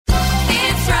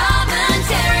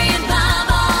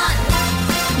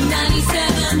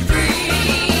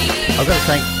got to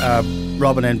thank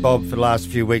Robin and Bob for the last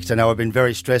few weeks. I know I've been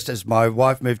very stressed as my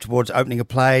wife moved towards opening a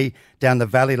play down the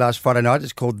valley last Friday night.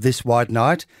 It's called This White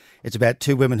Night. It's about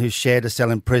two women who shared a cell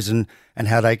in prison and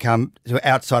how they come to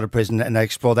outside of prison and they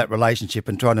explore that relationship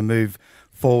and trying to move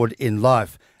forward in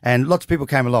life. And lots of people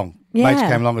came along. Yeah. Mates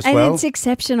came along as and well. It's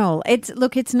exceptional.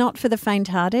 It's not for the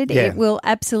faint-hearted. Yeah. It will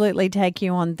absolutely take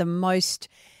you on the most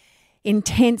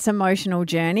intense emotional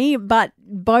journey, but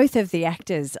both of the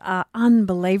actors are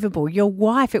unbelievable. Your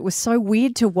wife, it was so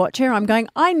weird to watch her. I'm going,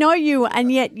 I know you,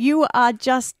 and yet you are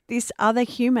just this other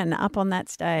human up on that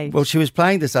stage. Well, she was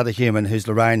playing this other human who's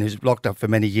Lorraine, who's locked up for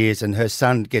many years, and her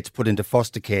son gets put into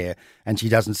foster care and she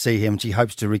doesn't see him. She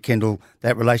hopes to rekindle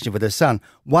that relationship with her son.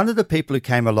 One of the people who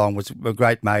came along was a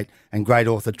great mate and great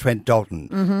author, Trent Dalton.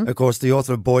 Mm-hmm. Of course, the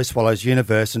author of Boy Swallows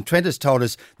Universe, and Trent has told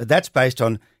us that that's based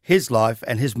on his life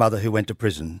and his mother who went to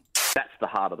prison. That's the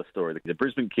heart of the story. The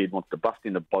Brisbane kid wants to bust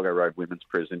into Boggo Road Women's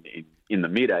Prison in the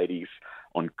mid-'80s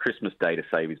on Christmas Day to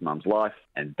save his mum's life,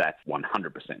 and that's 100%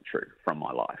 true from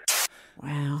my life.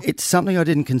 Wow. It's something I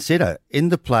didn't consider. In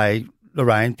the play,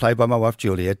 Lorraine, played by my wife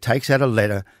Julia, takes out a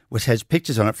letter which has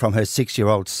pictures on it from her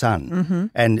 6-year-old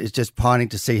son and is just pining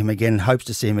to see him again and hopes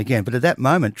to see him again. But at that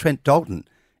moment, Trent Dalton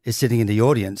is sitting in the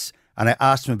audience and I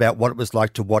asked him about what it was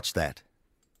like to watch that.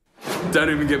 Don't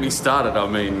even get me started. I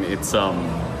mean, it's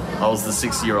I was the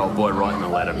 6-year-old boy writing the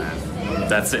letter, man.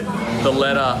 That's it. The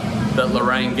letter that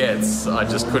Lorraine gets, I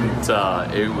just couldn't.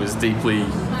 It was deeply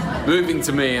moving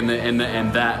to me, and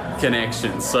that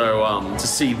connection. So to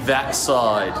see that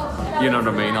side, you know what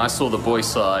I mean. I saw the boy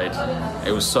side.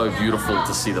 It was so beautiful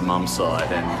to see the mum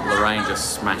side, and Lorraine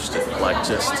just smashed it. Like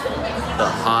just the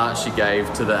heart she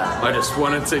gave to that. I just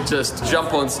wanted to just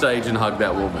jump on stage and hug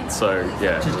that woman. So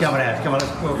yeah. She's coming out. Come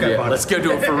on, we'll go. Let's go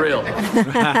do it for real.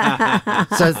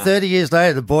 So 30 years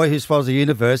later, the boy who swallows the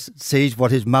universe sees what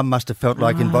his mum must have felt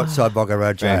like inside Boggo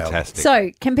Road Jail. Fantastic.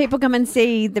 So can people come and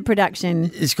see the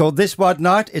production? It's called This White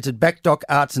Night. It's at Backdock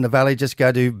Arts in the Valley. Just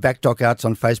go to Backdock Arts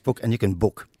on Facebook and you can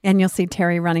book. And you'll see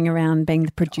Terry running around being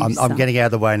the producer. I'm getting out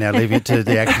of the way now, leaving it to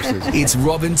the actresses. It's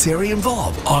Robin, Terry and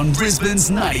Bob on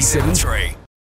Brisbane's 97.3.